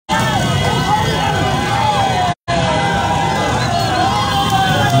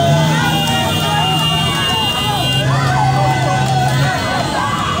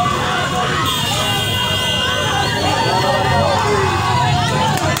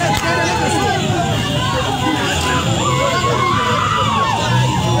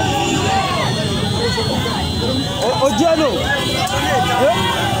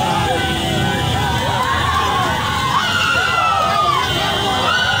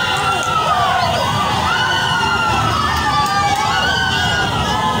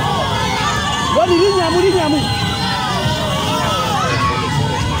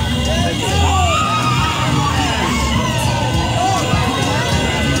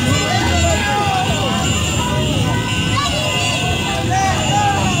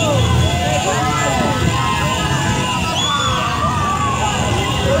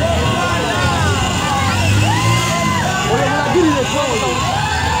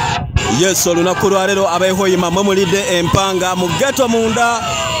Yes, olunaku lwaleero abeehoyima mulidde empanga mu ghetto munda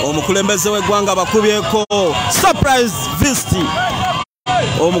omukulembeze w'eggwanga bakubyeko surprise visit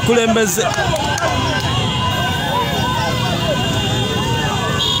omukulembeze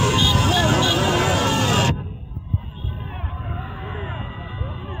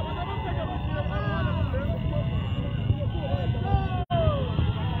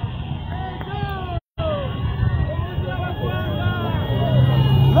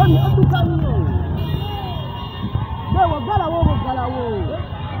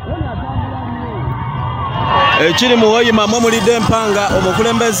ekiri muhoyima mulidde empanga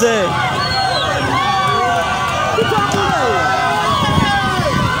omukulembeze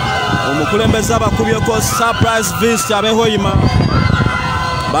abakubyeko surprise visit abehoyima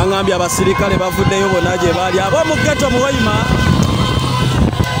bangambye abasirikale bavuddeyo bonna gye baali ab'omu ghetto muhoyima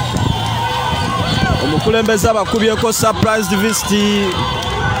omukulembeze abakubyeko surprise visit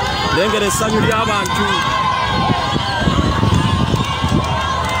lengera essanyu ly'abantu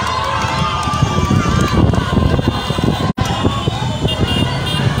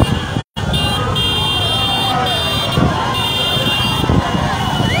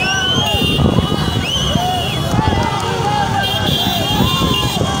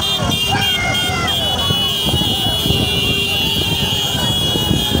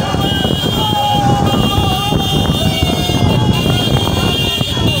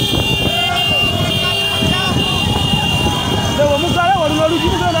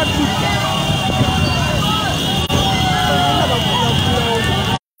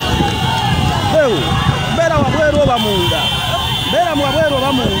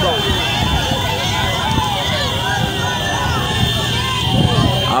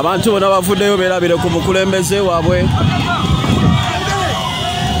abantu bona bavuddeyo beerabire ku mukulembeze waabwe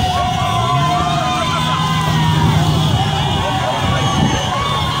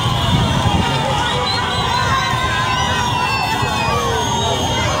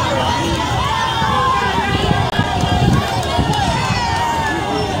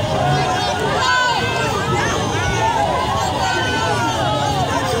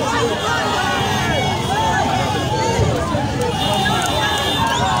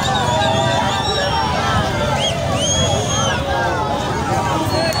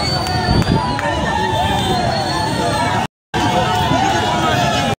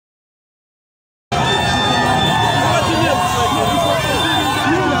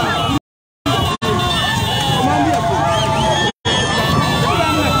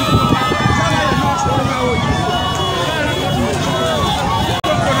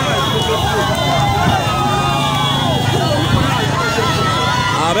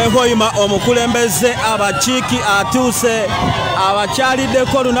abeehoyima omukulembeze abakiiki atuuse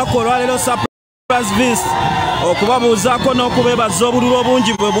abakyaliddeko olunaku olwaleero surprise visit okubabuuzaako n'okubeebaza obululu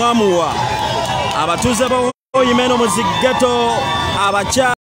obungi bwe bwamuwa abatuuze b'oyima eno mu zi ghetto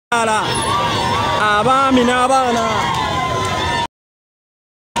abakyala abaami n'abaana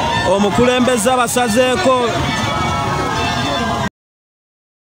omukulembeze abasazeeko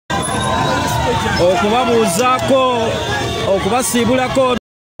okubabuuzaako okubasiibulako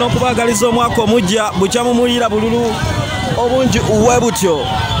n'okubagaliza omwaka omujja bukya mumulira bululu obungi uwe butyo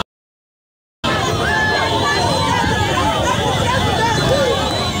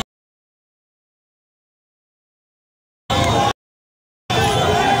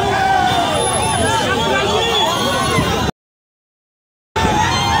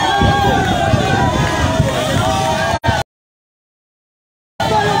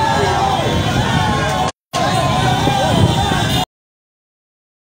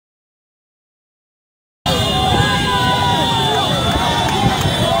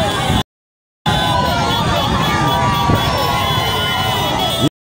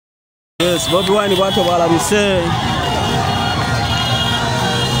Bobi wine bwato balabise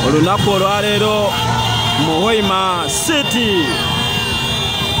olunaku olwaleero muhoyima city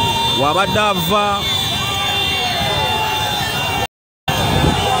wabadde ava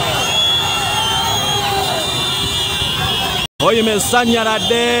hoyima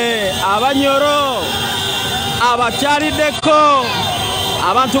esanyaladde abanyoro abakyaliddeko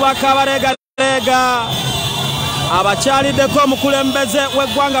abantu bakabaregalega abakyaliddeko omukulembeze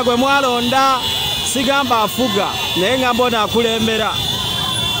w'eggwanga gwe mwalonda sigamba afuga naye nga mbona akulembera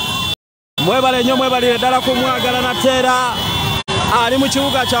mwebale nnyo mwebalire ddala kumwagala nateera ali mu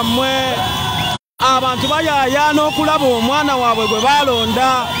kibuga kyammwe abantu bayayaana okulaba omwana waabwe gwe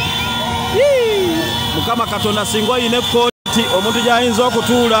balonda. Mukama Katonda singa oyina ekkooti omuntu gy'ayinza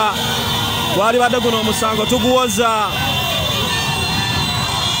okutuula twali badde guno omusango tuguwoza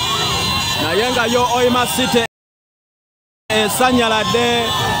naye nga yo oyima site esanyaladde.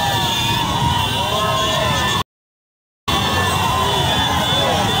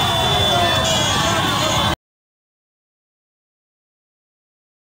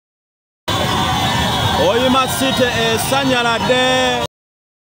 Oyima site esanyaladde.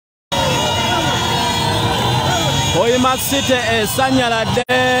 Oyima site esanyaladde.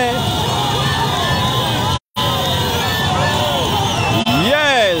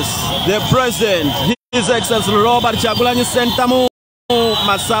 Yes, the president, His Excellency Robert Kyagulanyi Ssentamu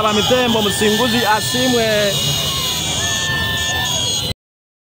Masaba Mitembo Musinguzi asimwe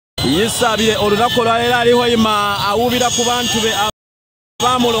yisabye olunaku lwaleero aliho yima awubira ku bantu be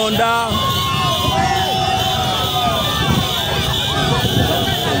abamulonda.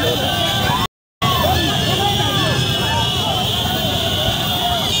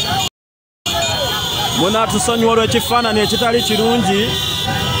 Munatusonyiwa olw'ekifaananyi ekitali kirungi.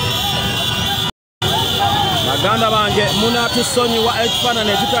 Baganda bange munatusonyiwa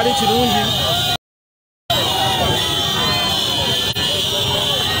ekifaananyi ekitali kirungi.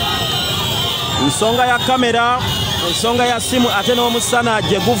 Nsonga ya kamera, ensonga ya simu ate n'omusana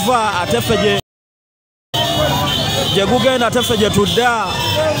gye guva ate ffe gye gugenda ate ffe gye tudda.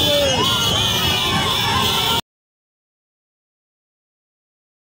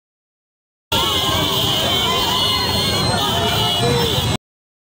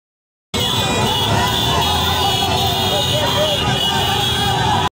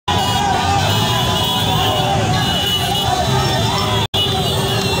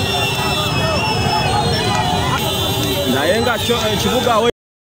 Ekibuga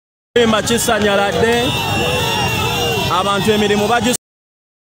wema kisanyaladde abantu emirimu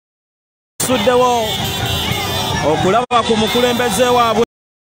bagisuddewo okulaba ku mukulembeze waabwe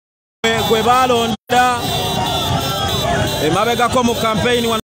gwe balonda. Emabegako mu campaign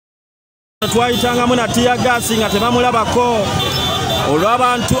wano twayitangamu na tiyagasi nga tebamulabako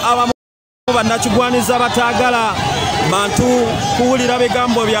olw'abantu abamu bannakigwaniza bataagala bantu kuwulira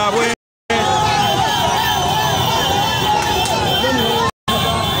bigambo byabwe.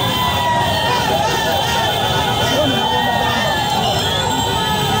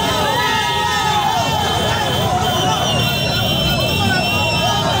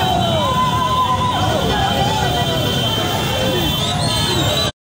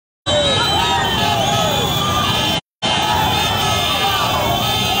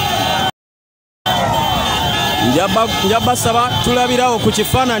 Njabasaba tulabirawo ku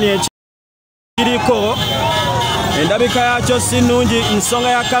kifaananyi ekiriko endabika yakyo si nnungi, ensonga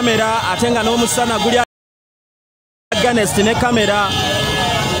ya kamera ate nga n'omusana guli against ne kamera,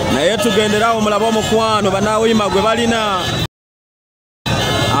 naye tugenderawo mulabe omukwano banaawuyima gwe balina.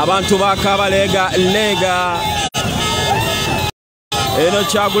 Abantu bakabaleega leega eno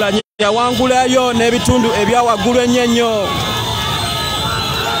Kyagulanyi yawangulayo n'ebitundu ebyawaggulu ennyo.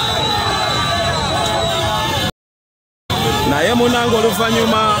 Naye munange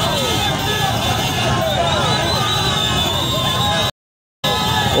oluvannyuma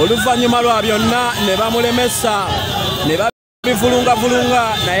lwa byonna ne bamulemesa ne babivulungavulunga,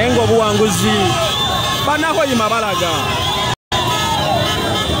 naye ng'obuwanguzi banahoyima balaga.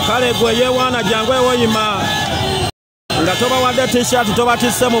 Kale gwe yeewaana jangu ewoyima nga tobawadde t-shirt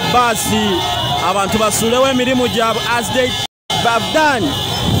tobatisse mu baasi abantu basuulewo emirimu gyabwe as they have done.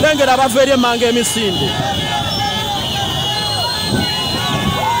 Lengera bava eri emmanga emisinde.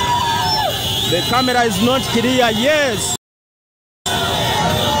 The camera is not clear, yes.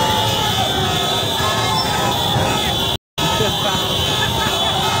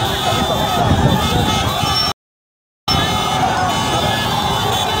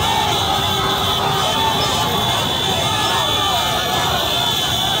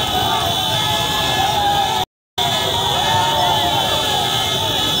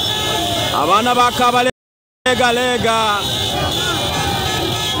 Abaana bakabaleega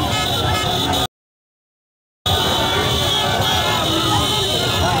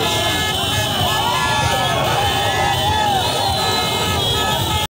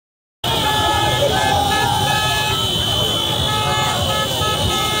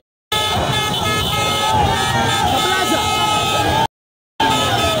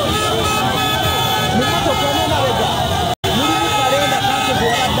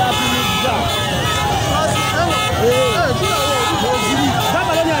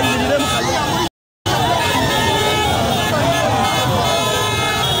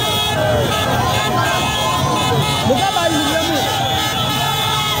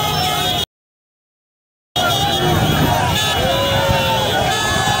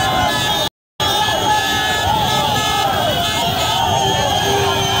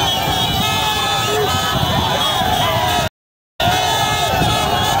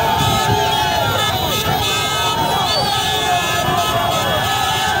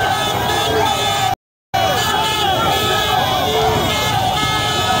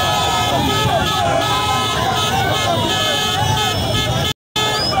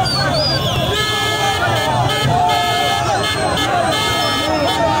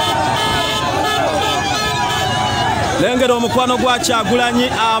okulondera omukwano gwa Kyagulanyi.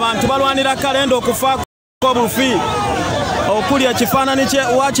 Abantu balwanira kalenda okufaako obufi okuli ekifaananyi kye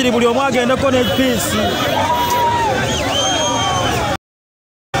waakiri buli omu agendeko n'epiisi.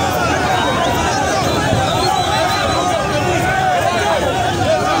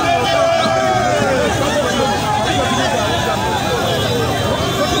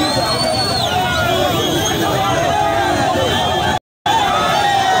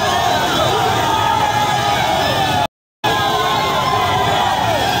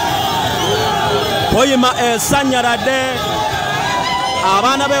 Woyima esanyaladde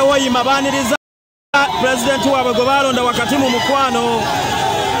abaana be Woyima baaniriza pulezidenti waabwe gwe baalonda wakati mu mukwano.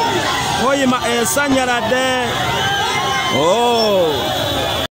 Woyima esanyaladde.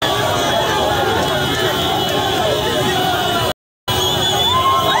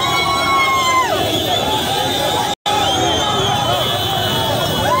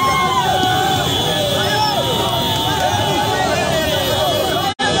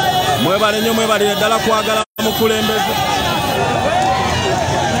 Mwebale nnyo mwebalire ddala kwagala mukulembeze.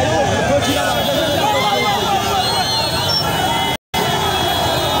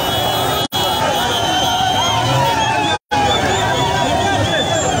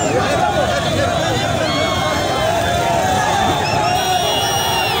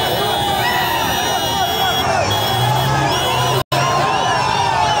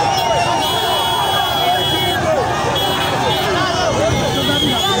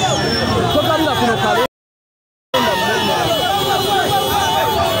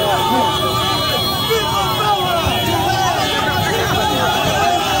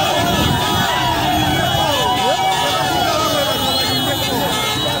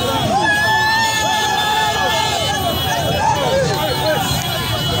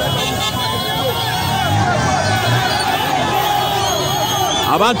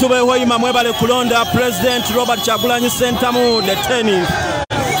 Abantu be Woyima mwebale kulonda President Robert Kyagulanyi Ssentamu the 10th.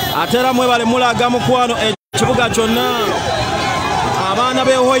 Atera mwebale mulaga mukwano ekibuga kyonna. Abaana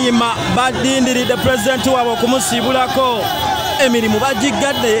be Woyima badindiridde President waabwe okumusiibulako. Emirimu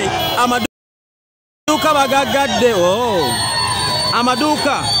bagigadde, amaduuka bagagadde.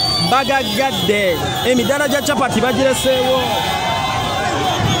 Amaduuka bagagadde. Emidaala gya capati bagireseewo.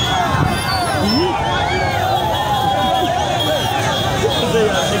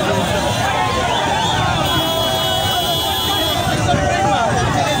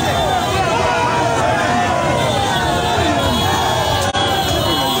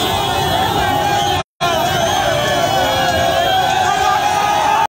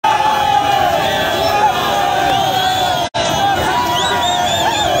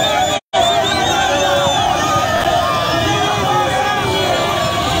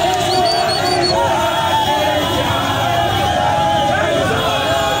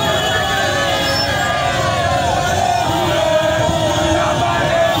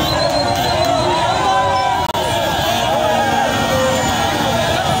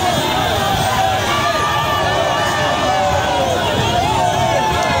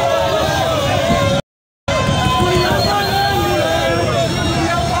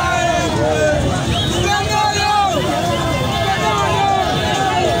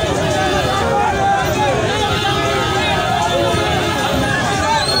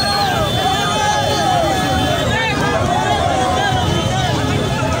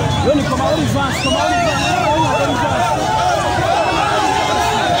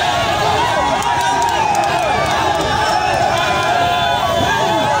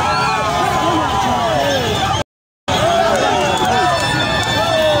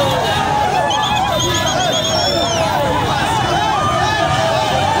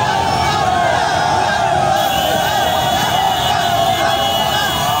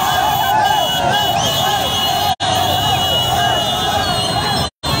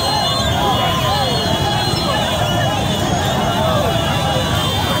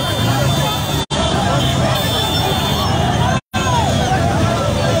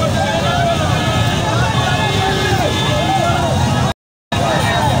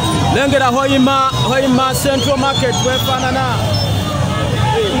 Lengera Hoyima Central Market wefanana.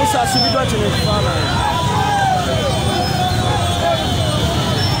 Musa subidwa kino kifana.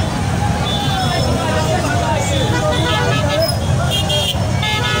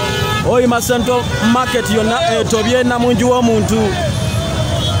 Hoyima Central Market yonna etobye na munju w'omuntu.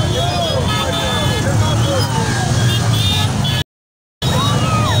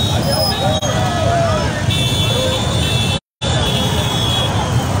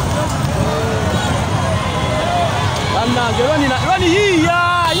 Rani hiya.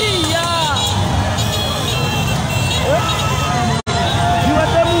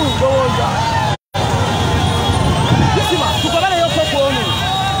 Jiwatemu gowoza. Kisima.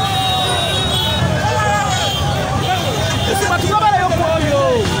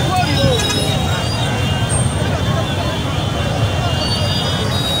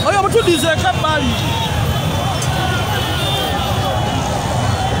 tudize kabali.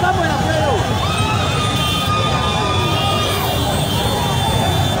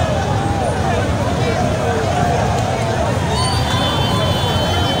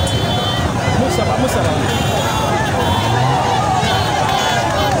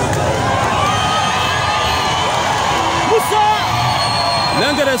 Musa.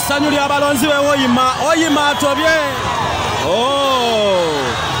 Lengere essanyu ly'abalonzi be oyima atobye.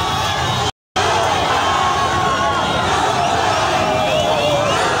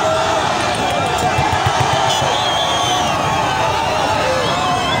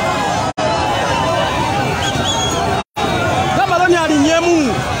 Kamaloni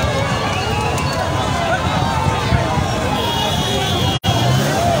alinyemu.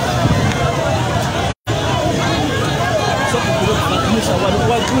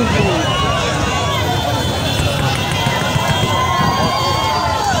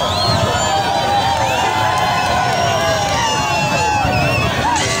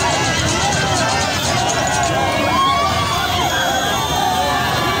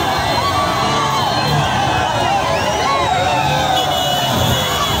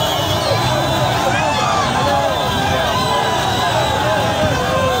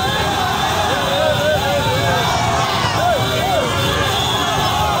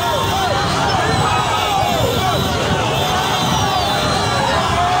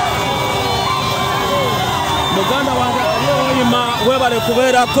 Webale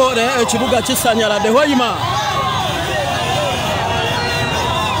kubeerako ekibuga kisanyaladde Hoima.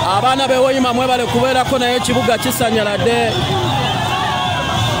 Abaana be Hoima mwebale kubeerako naye ekibuga kisanyaladde.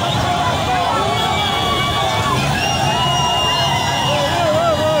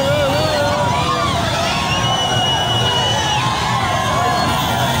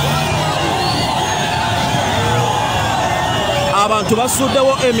 Abantu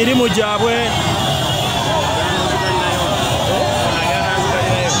basuddewo emirimu gyabwe.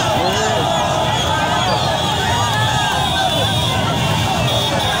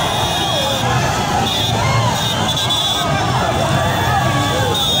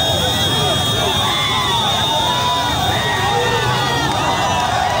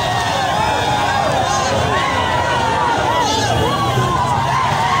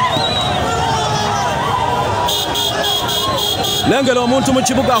 Lengero omuntu mu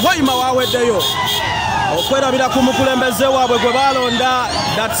kibuga Hoima waweddeyo okwerabira ku mukulembeze waabwe gwe balonda.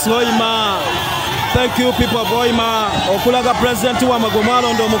 That's Hoima. Thank you people of Hoima okulaga president wamwe gwe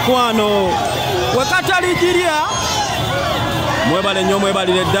mwalonda Omukwano wekatalijirya. Mwebale nnyo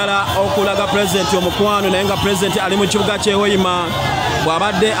mwebalire ddala okulaga president Omukwano naye nga president ali mu kibuga kye Hoima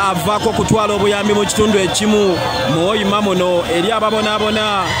bw'abadde avaako kutwala obuyambi mu kitundu ekimu mu Hoima muno eri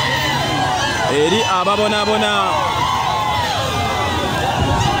ababonaabona.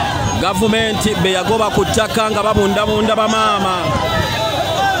 Gavumenti be yagoba ku ttaka nga babundabunda bamaama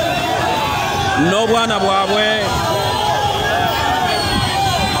n'obwana bwabwe.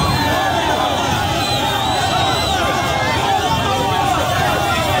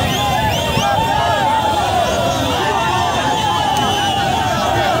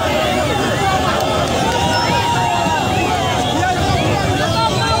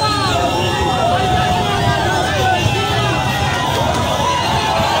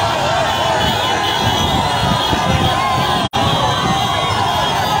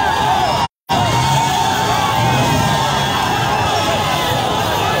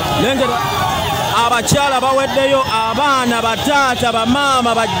 Abakyala baweddeyo abaana bataata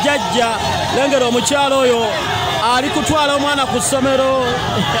bamaama bajjajja. Lengera omukyala oyo ali kutwala omwana ku ssomero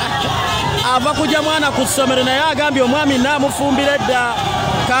ava kujja mwana ku ssomero naye agambye omwami naamufumbira edda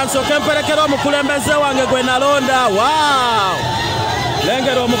kansooke mperekera omukulembeze wange gwe nalonda. Waaw!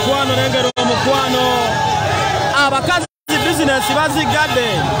 Lengera Omukwano. Abakazi bizinesi bazigadde,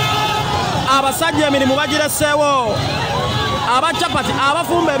 abasajja emirimu bagireseewo, abacapati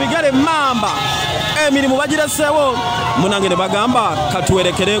abafumba ebigere mamba emirimu bagireseewo. Munange ne bagamba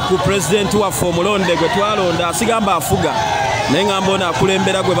katuwerekere ku president waffe omulonde gwe twalonda asigamba afuga naye nga mbona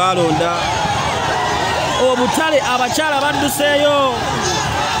akulembera gwe balonda. Obutale abakyala badduseeyo.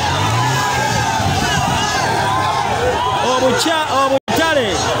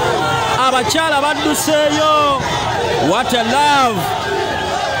 Obutale abakyala badduseeyo. What a love!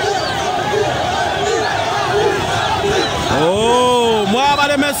 Oh,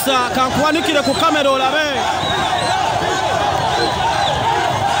 mwabalemesa kankuwanikire ku kamera olabe.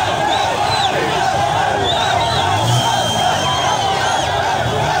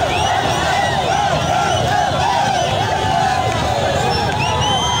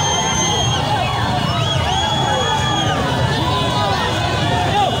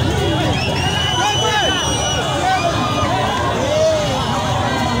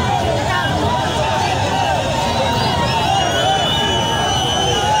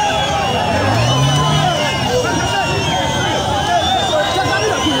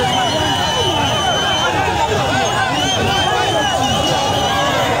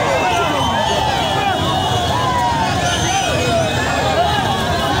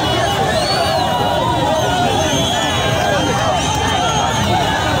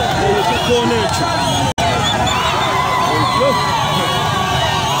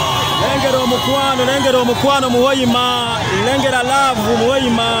 lengera omukwano muwoyima, lengera love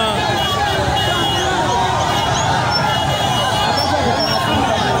muwoyima.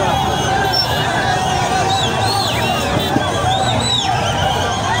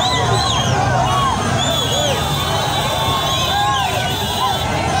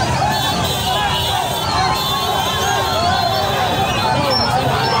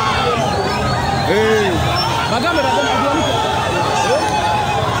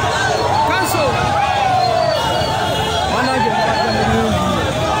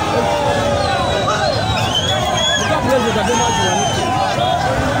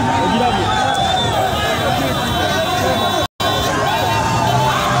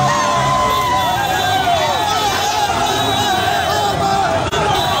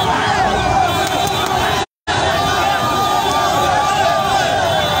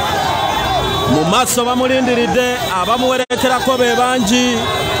 Mumaso bamulindiridde abamuwerekerako be bangi.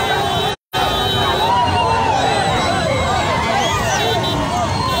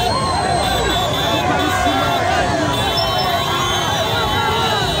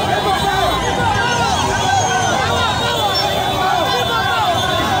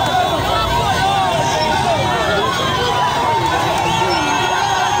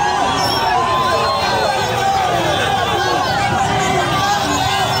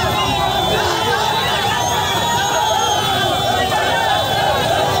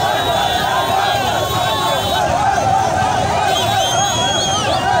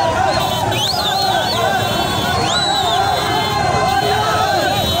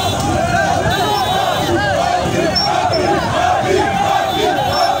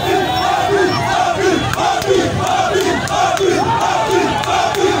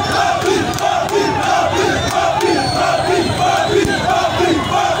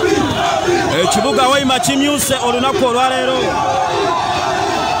 Ekibuga wayima kimyuse olunaku olwaleero.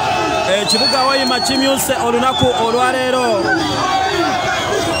 Ekibuga wayima kimyuse olunaku olwaleero.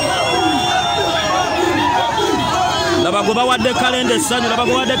 Laba gwe bawadde kalenda essanyu, laba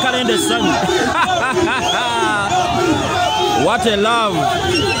gwe bawadde kalenda essanyu. What a love.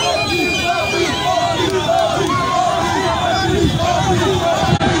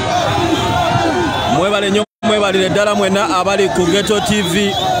 Mwebale nnyo, mwebalire ddala mwenna abali ku Ghetto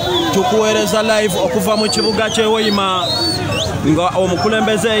TV. Tukuweereza live okuva mu kibuga ky'ewoyima nga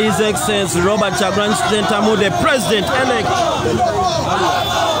omukulembeze His Excellency Robert Kyagulanyi Ssentamu, the president elect.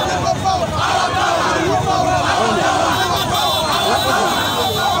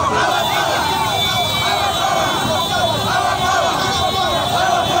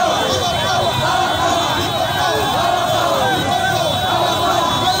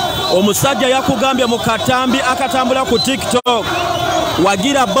 Omusajja yakugambye mu katambi akatambula ku TikTok,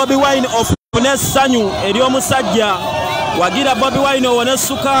 wagira Bobi Wine ofune essanyu eri omusajja, wagira Bobi Wine owone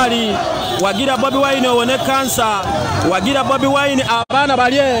sukaali, wagira Bobi Wine owone kansa, wagira Bobi Wine abaana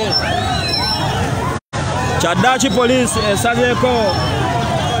balye. Kyaddaaki poliisi esazeeko,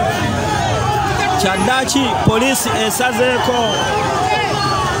 Kyaddaaki poliisi esazeeko.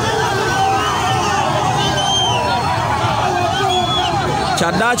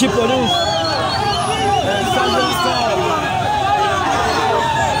 Kyaddaaki poliisi esazeeko.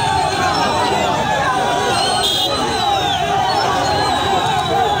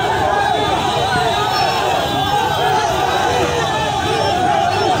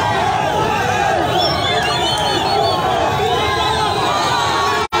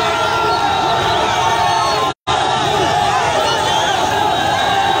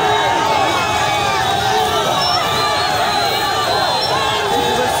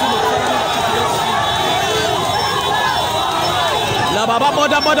 Laba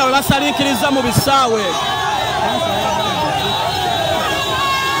boda boda basalinkiriza mu bisaawe.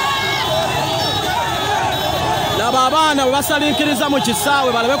 Laba abaana basalinkiriza mu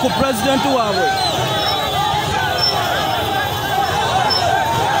kisaawe balabe ku president waabwe.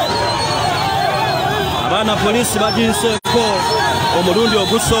 Abaana poliisi bagiseeko omulundi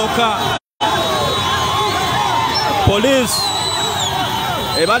ogusooka. Poliisi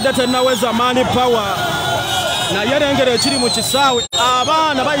ebadde tennaweza maani power. Naye lengera ekiri mu kisaawe,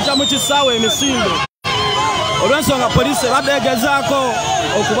 abaana bayita mu kisaawe emisinde. Olw'ensonga poliisi ebadde egezaako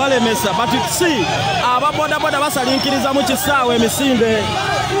okubalemesa, but si ababodaboda basalinkiriza mu kisaawe emisinde.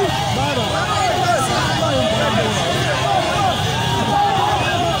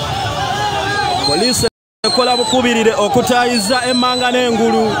 Poliisi ekola bukubirire okutaayiza emmanga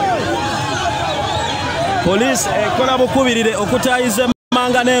n'engulu. Poliisi ekola bukubirire okutaayiza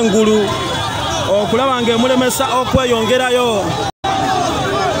emmanga n'engulu. Okulaba ng'emulemesa okweyongerayo.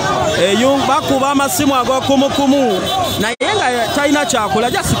 Bakuba amasimu ag'okumukumu naye nga talina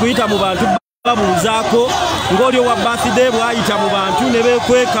kyakola, jasi kuyita mu bantu. babuuzaako ng'oli owa birthday bw'ayita mu bantu ne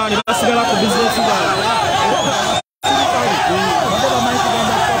beekweka ne basigala ku bizinesi baabwe.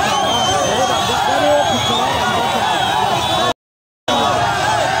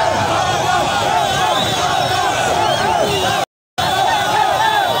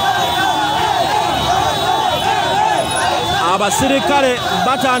 Abasirikale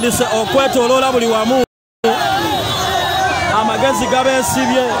batandise okwetooloola buli wamu, amagezi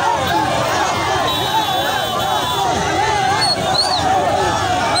gabeesibye.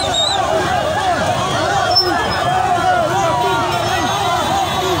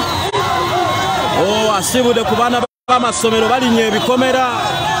 Asibudde ku baana b'amasomero balinnya ebikomera.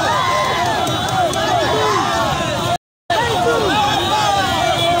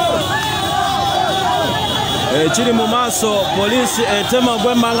 Ekiri mu maaso, poliisi etema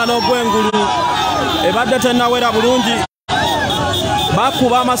ogw'emmanga n'ogw'engulu ebadde tennawera bulungi,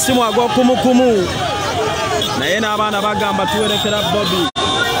 bakuba amasimu ag'okumukumu, naye n'abaana bagamba tuwerekera Bobi.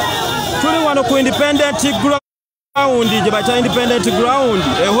 Tuli wano ku Independent Ground, gye bayita Independent Ground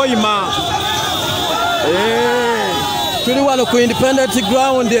ehoyima. Tuli wano ku Independent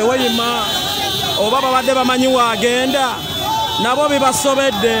Ground ehoyima. Oba babadde bamanyi waagenda, nabo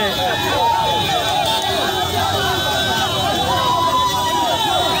bibasobedde.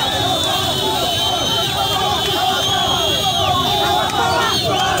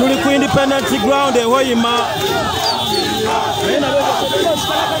 Tuli ku Independent Ground ehoyima.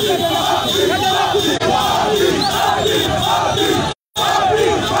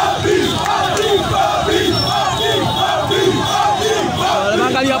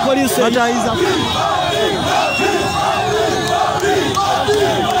 Bangali ya polisi ataiza.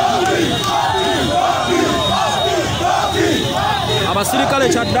 Abasirikale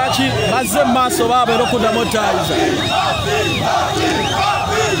kyaddaaki bazze mu maaso baabeera okuddamu otaiza.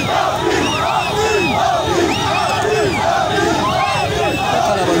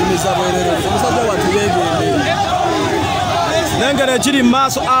 Nengere ekiri mu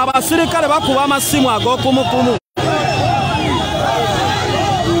maaso, abasirikale bakuba amasimu ag'okumukumu.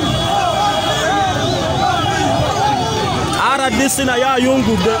 RDC naye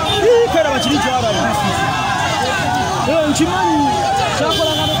ayungudde. Kera bakiri kya RDC. Nkimanyi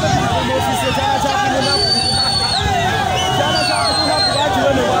kyakolanga n'ofisi ekyana kyakumunako. Ekyana kyakumunako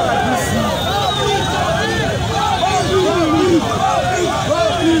bakiwene bwa RDC.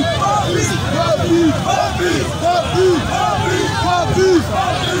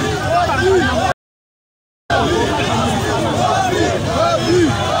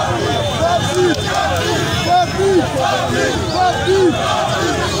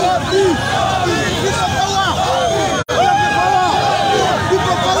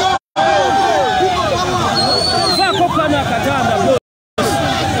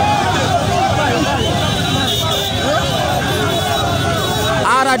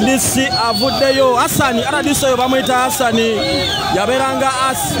 RDC avuddeyo. Hasani, RDC oyo bamuyita Hasani, yabeeranga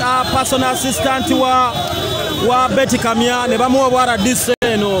personal assistant wa Batte Kamya, ne bamuwa obwa RDC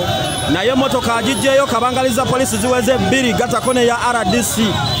eno. Naye emmotoka agijjeyo, kabangaliza polisi ziweze 2 gatako ne ya RDC.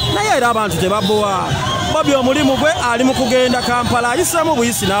 Naye era abantu tebabowa. Bobi omulimu gwe ali mu kugenda Kampala, ayisemu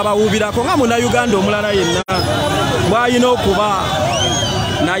buyisi n'abawuubirako nga Munnayuganda omulala yenna bw'ayina okuba.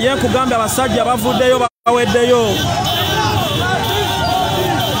 Naye nkugambye abasajja bavuddeyo baweddeyo.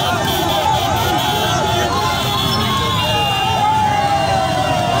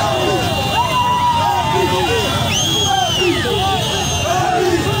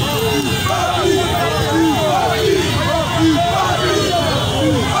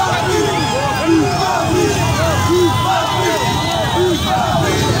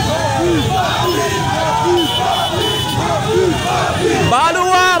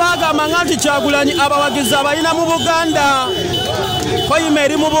 Baluwa bagamba nti Kyagulanyi abawagizi abalina mu Buganda, koyima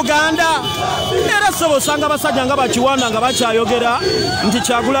eri mu Buganda. Era sobo osanga abasajja nga bakiwanda nga bakyayogera nti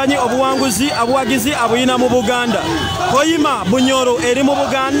Kyagulanyi abuwagizi abuyina mu Buganda. Koyima Bunyoro eri mu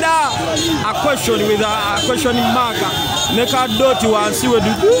Buganda. A question with a question mark ne kadoti wansi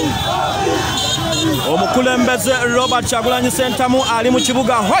wedudu. Omukulembeze Robert Kyagulanyi Ssentamu ali mu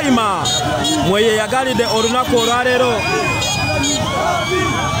kibuga Hoima mweye yagalide olunaku olwaleero.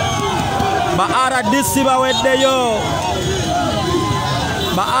 Ba RDC baweddeyo.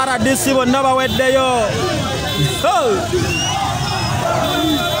 Ba RDC bonna baweddeyo.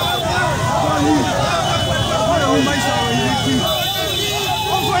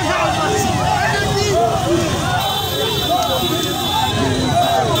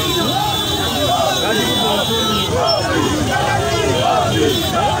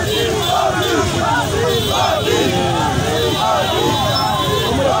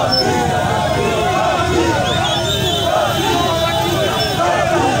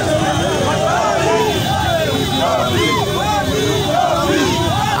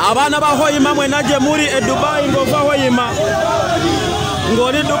 abaana ba Hoima mwena gye muli e Dubai ng'ova Hoima,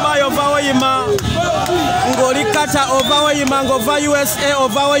 ng'oli Dubai ova Hoima, ng'oli Qatar ova Hoima, ng'ova USA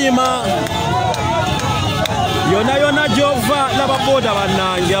ova Hoima, yona yona gy'ova n'ababoda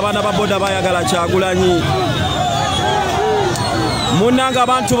bannange. Abaana ba boda bayagala Kyagulanyi. Munnange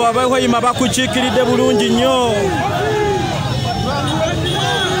abantu ba Hoima bakukiikiridde bulungi nnyo.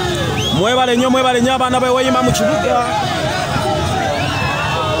 Mwebale nnyo abaana ba Hoima mu kibuga.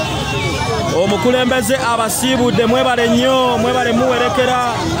 Omukulembeze abasiibudde, mwebale nnyo, mwebale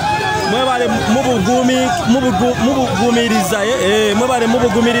muwerekera, mwebale mubugumiriza, mwebale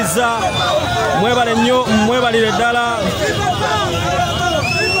mubugumiriza, mwebale nnyo, mwebalire ddala.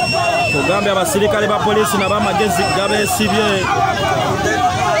 Kugambye abasirikale ba poliisi n'abamagezi gabeesibye.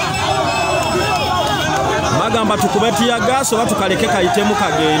 Bagamba tukube tiyagaaso oba tukaleke kayitemu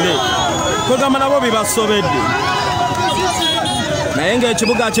kagende. Kwegamba nabo bibasobedde. Naye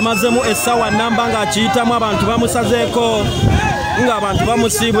ng'ekibuga kimazemu essaawa nnamba ng'akiyitamu abantu bamusazeeko, ng'abantu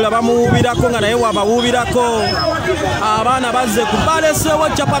bamusiibula bamuwuubirako, nga naye wabawuubirako. Abaana bazze ku baleseewo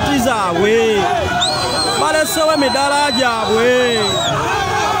capati zaabwe, baleseewo emidaala gyabwe.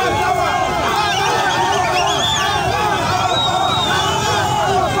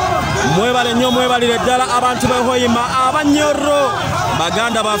 Mwebale nnyo, mwebalire ddala abantu b'e Hoima, Abanyoro,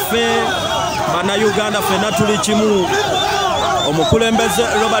 baganda baffe, bannayuganda ffenna tuli kimu. Omukulembeze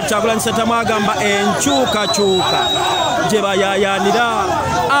Robert Kyagulanyi Ssentamu agamba enkyukakyuka gye bayayaanira.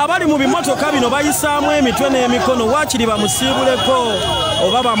 Abali mu bimotoka bino bayisaamu emitwe n'emikono, waakiri bamusiibuleko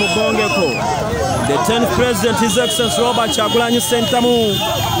oba bamugongeko. The 10th President His Excellency Robert Kyagulanyi Ssentamu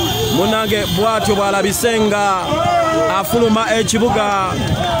munnange bw'atyo bw'alabise nga afuluma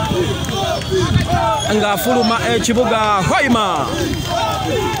ekibuga Hoima.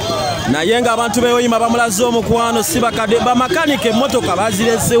 Naye ng'abantu b'e Hoima bamulaze omukwano si bakadde, bamakanike emmotoka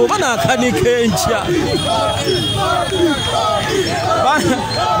bazireseewo, banakanika enkya,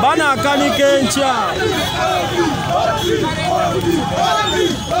 banakanika enkya.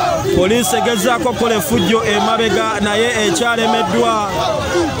 Poliisi egezaako okukola effujjo emabega naye ekyalemeddwa.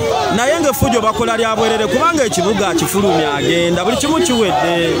 Naye ng'effujjo bakola lya bwerere kubanga ekibuga akifulumya agenda, buli kimu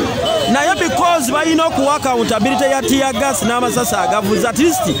kiwedde. Naye because balina okuwa accountability ya tear gas n'amasasi agavuza, at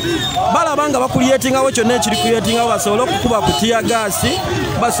least balaba nga bakuliyetingawo kyonna ekiri kuliyetingawo, basobole okukuba ku tear gas,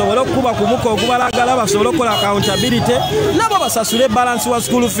 basobole okukuba ku muka ogubalagala, basobole okukola accountability, nabo basasule balance wa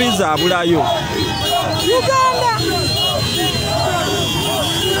school fees abulayo. Uganda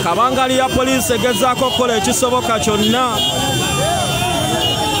kabangali ya poliisi egezaako okukola ekisoboka kyonna.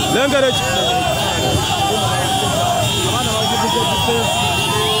 Lengere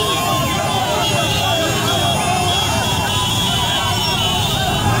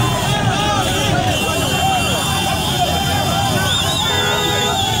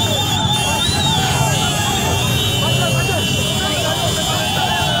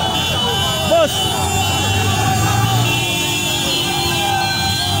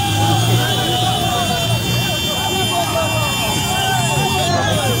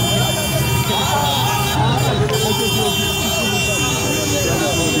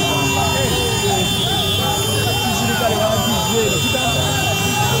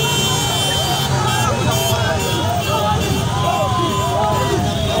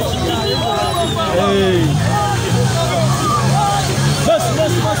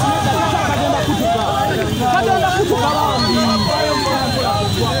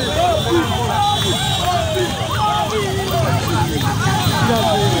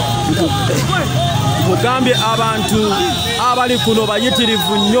mugambye abantu abali kuno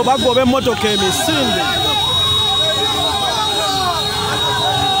bayitirivu nnyo, bagoba emmotoka emisinde.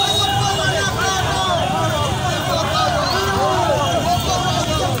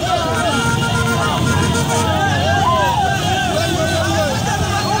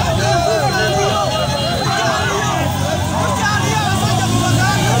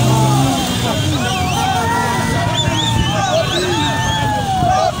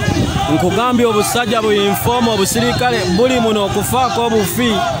 Nkugambye obusajja buyinfoomu, obusirikale buli muno okufaako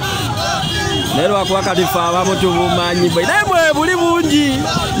obufi. Naye lwakuba kati ffe abamu tubumanyi, naye bwe buli bungi,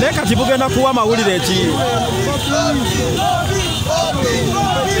 naye kati bugenda kuwa mawulire ki?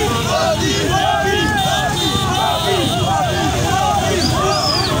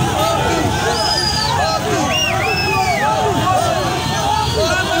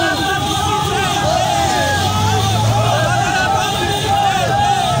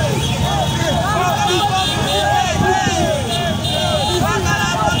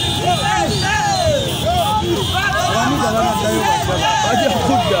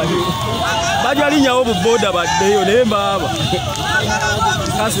 Bajja linyawo buboda baddeyo naye mbaaba.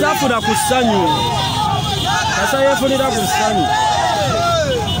 kasafuna ku ssanyu kasa yeefunira ku ssanyu.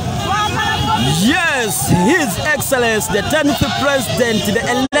 Yes, His Excellency, the 10th President, the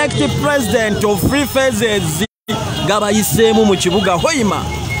elected President of Free Phases, gabayisemu mu kibuga Hoima.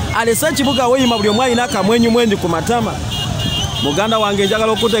 Alese kibuga Hoima buli omwe alina akamwenyu ku matama. Muganda wange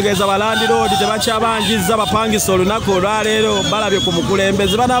njagala okutegeeza balandiroodi tebakyabanjizza bapangisa olunaku olwaleero balabye ku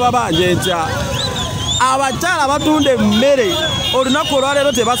mukulembeze banaaba banje enkya. Abakyala batunda emmere olunaku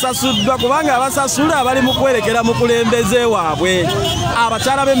olwaleero tebasasuddwa kubanga abasasula abali mu kwerekera mukulembeze waabwe.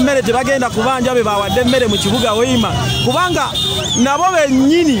 Abakyala b'emmere tebagenda kubanja be bawadde emmere mu kibuga Hoima kubanga nabo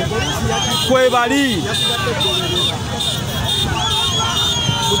bennyini kwe bali.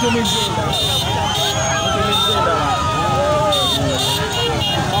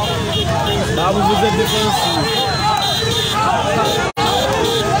 Babuvuze defense.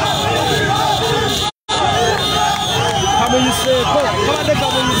 Kamuliseko, kabade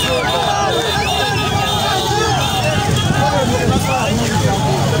kamuliseko.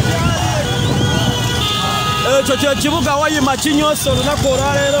 Ekyo kye kibuga Hoima kinyosa olunaku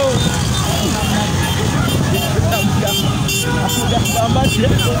olwaleero.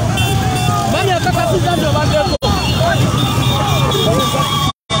 Mami akakasiza nti obaddeko.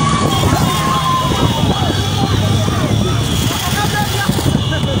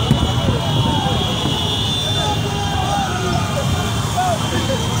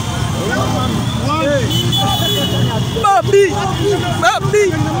 Bobi!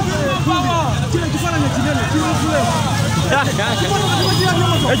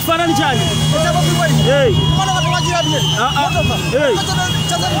 Ekifaananyi kyani?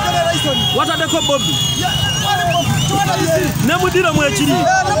 Wataddeko Bobi? Ne mudiro mwekiri?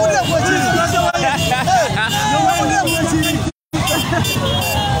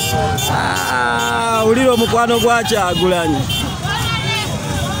 Ulira omukwano gwa Kyagulanyi.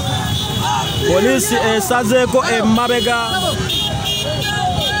 Polisi esazeeko emabega.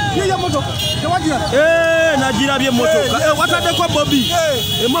 Nagirabye emmotoka. Wataddeko Bobi?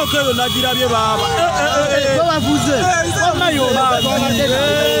 Emmotoka eyo nagirabye baaba.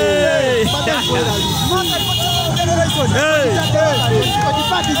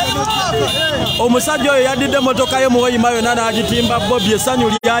 Omusajja oyo yaddidde emmotoka ye mu Hoima yonna n'agitimba Bobi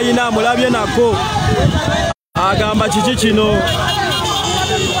essanyu ly'ayina amulabye nako. Agamba kiki kino?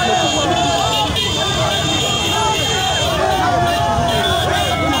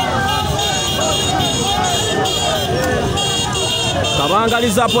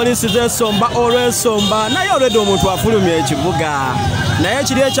 Kabangaliza polisi z'ensomba olw'ensomba naye olwedde omuntu afulumya ekibuga. Naye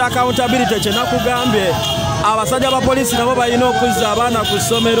kiri ekya accountability kye nakugambye. Abasajja ba polisi nabo balina okuzza abaana ku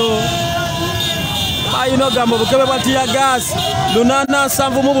ssomero. Balina ogamba obukebe bwa tiya gaasi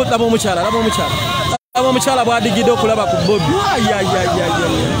 870 mu buddamu omukyala. Laba omukyala bw'adigidde okulaba ku Bobi.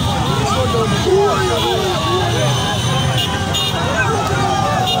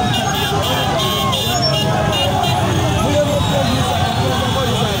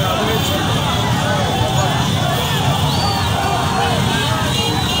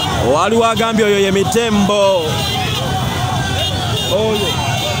 Waliwo agambye oyo ye Mitembo. Oyo.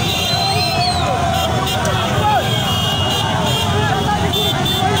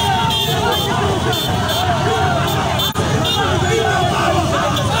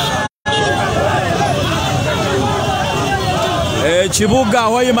 Ekibuga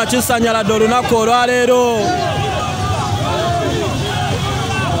Hoima kisanyaladde olunaku olwaleero.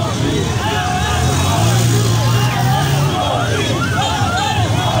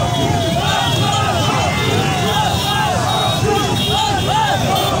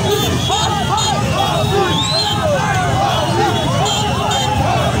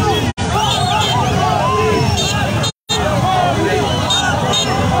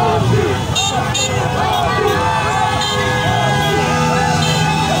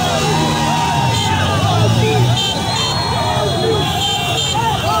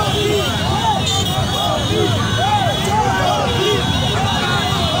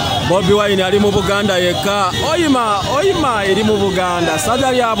 Bobi Wine ali mu Buganda yekka. Hoima eri mu Buganda.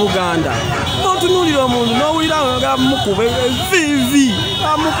 Sajja lya Buganda. Ntunuulira omuntu n'owulira nga mukube vivi.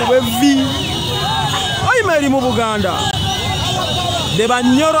 Amukube vi. Hoima eri mu Buganda. De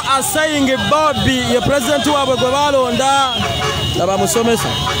Banyoro are saying Bobi ye president waabwe gwe balonda. Laba musomesa.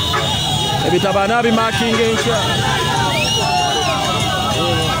 Ebitabana bimakinga enkya.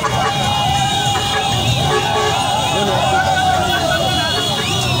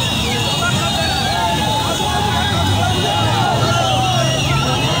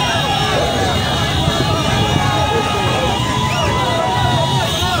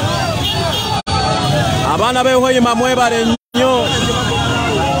 Abaana b'e Hoima mwebale nnyo.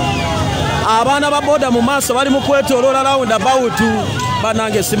 abaana ba boda mu maaso bali mu kwetooloola roundabout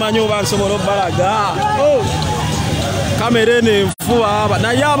banange simanyi oba nsobola obbalaga kamera eno enfuba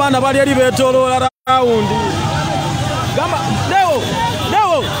naye abaana bali eri beetooloola rawundi gamba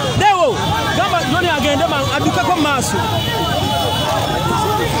dewo gamba yoni agende addukeko mu maaso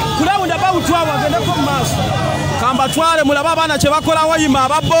ku roundabout awo agendeko mu maaso kambatwale mulabe abaana kye bakola wayima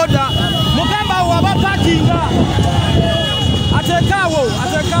ababoda mugamba awo abapakinga ateekaawo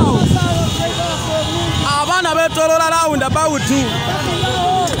abaana beetooloola roundabout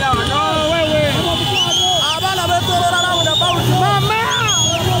abaana beetooloola roundabout mama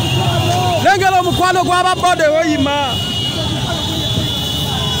lengera omukwano gw'ababoda wayima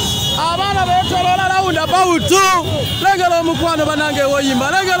abaana beetooloola roundabout lengera omukwano banange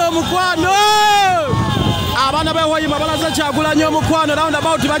woyima lengera omukwano abaana bewoyima balaze Kyagulanyi omukwano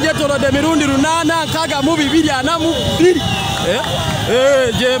roundabout bagyetoolodde emirundi 8 62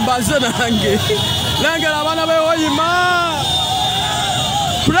 gye mbaze nange lengera abaana bewoyima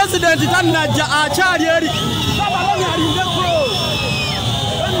pulezidenti tannajja akyali eri abalonyi alindeko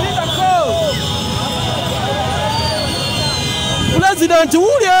pulezidenti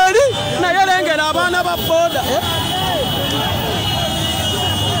wuli eri naye lengera abaana ba boda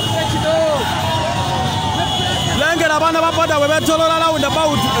lengera abaana ba boda we beetooloola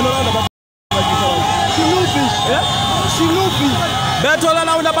roundabout Sinubi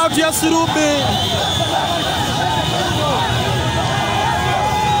beetooloola roundabout ya Sirubi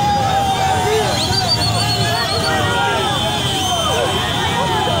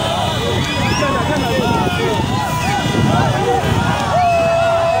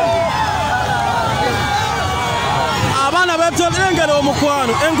abaana beetoolengera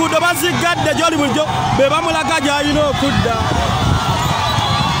omukwano enguudo baziggadde gy'oli bulijjo be bamulaga gy'alina okudda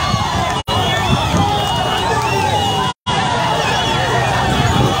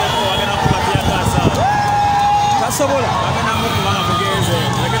kasobola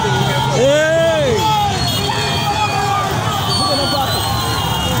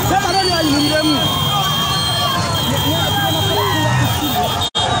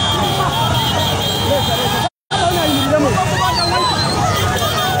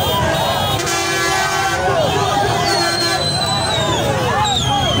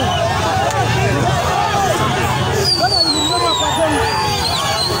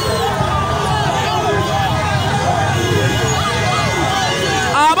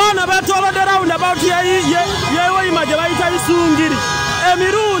yewoyima gye bayita Isungiri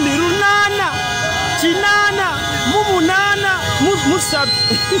emirundi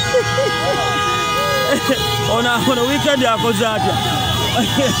 8 ono weekend akoze atya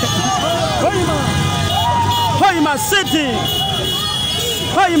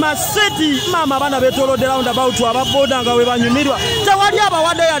Hoima City mama abaana beetoolodde roundabout ababoda nga we banyumirwa tewali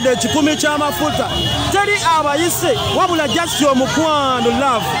abawadde yadde ekikumi ky'amafuta teri abayise wabula just omukwano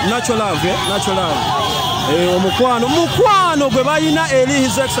love natural love mukwano gwe balina eri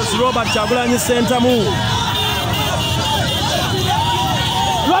His Excellency Robert Kyagulanyi Ssentamu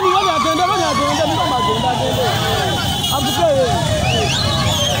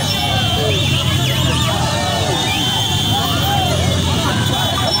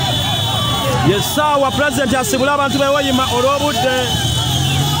yesaawa President asibula abantu bewoyima olw'obudde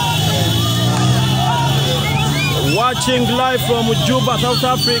watching live from Juba, South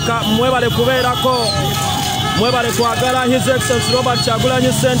Africa. Mwebale kubeerako, mwebale kwagala His Excellency Robert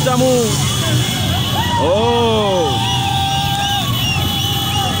Kyagulanyi Ssentamu.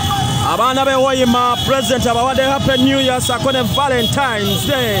 Abaana bewoyima President abawadde Happy New Year sakone Valentine's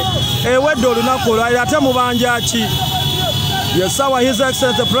Day. Ewedde olunaku olwaliro ate mubanja ki? Yesawa His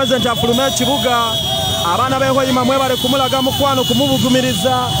Excellency President afulume ekibuga. Abaana bewoyima mwebale kumulaga mukwano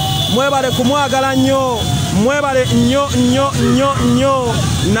kumubugumiriza. Mwebale kumwagala nnyo. Mwebale nnyo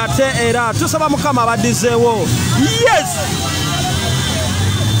nate era tusaba Mukama abaddizeewo. Yes!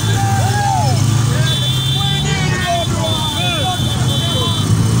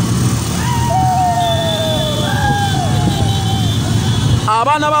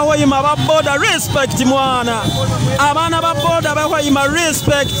 Abana bahoyima baboda respect mwana. Abana baboda bahoyima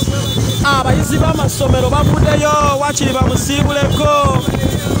respect. Abayizi b'amasomero bavuddeyo wakiri bamusiibuleko.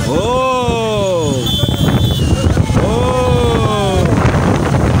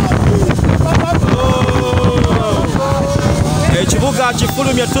 Ekibuga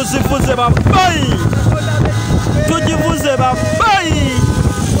kifulumye tuzivuze babayi. Tugivuze babayi.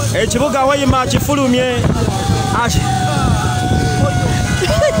 Ekibuga hoyima kifulumye.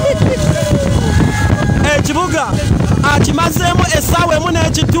 Ekibuga akimazeemu essaawa emu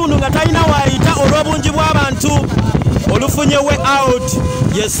n'ekitundu nga talina waayita olw'obungi bw'abantu. olufunye we out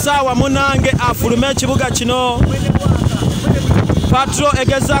yessaawa munange afulume ekibuga kino. Patro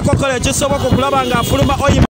egezaako kola ekisoboka okulaba ng'afuluma